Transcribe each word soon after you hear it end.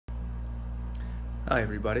Hi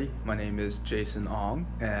everybody, my name is Jason Ong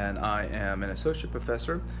and I am an associate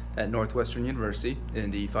professor at Northwestern University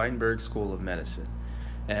in the Feinberg School of Medicine.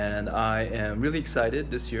 And I am really excited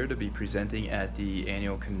this year to be presenting at the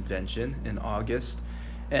annual convention in August.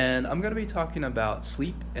 And I'm going to be talking about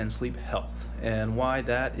sleep and sleep health and why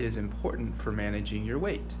that is important for managing your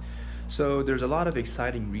weight. So there's a lot of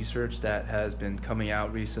exciting research that has been coming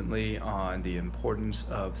out recently on the importance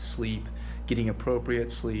of sleep, getting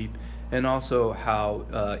appropriate sleep, and also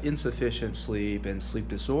how insufficient sleep and sleep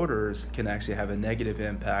disorders can actually have a negative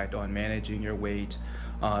impact on managing your weight,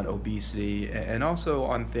 on obesity, and also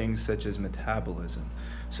on things such as metabolism.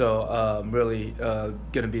 So I'm really going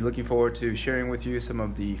to be looking forward to sharing with you some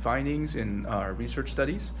of the findings in our research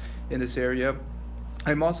studies in this area.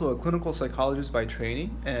 I'm also a clinical psychologist by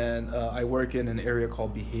training, and I work in an area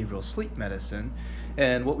called behavioral sleep medicine.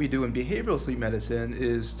 And what we do in behavioral sleep medicine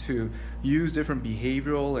is to use different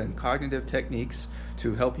behavioral and cognitive techniques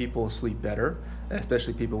to help people sleep better,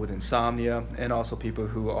 especially people with insomnia and also people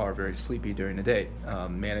who are very sleepy during the day,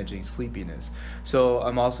 managing sleepiness. So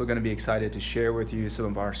I'm also going to be excited to share with you some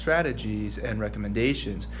of our strategies and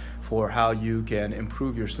recommendations for how you can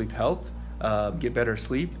improve your sleep health, get better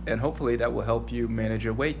sleep, and hopefully that will help you manage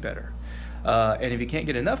your weight better. And if you can't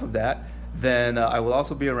get enough of that, then I will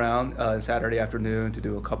also be around Saturday afternoon to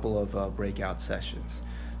do a couple of breakout sessions.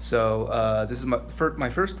 So this is my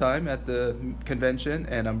first time at the convention,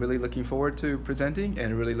 and I'm really looking forward to presenting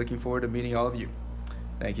and really looking forward to meeting all of you.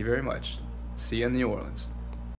 Thank you very much. See you in New Orleans.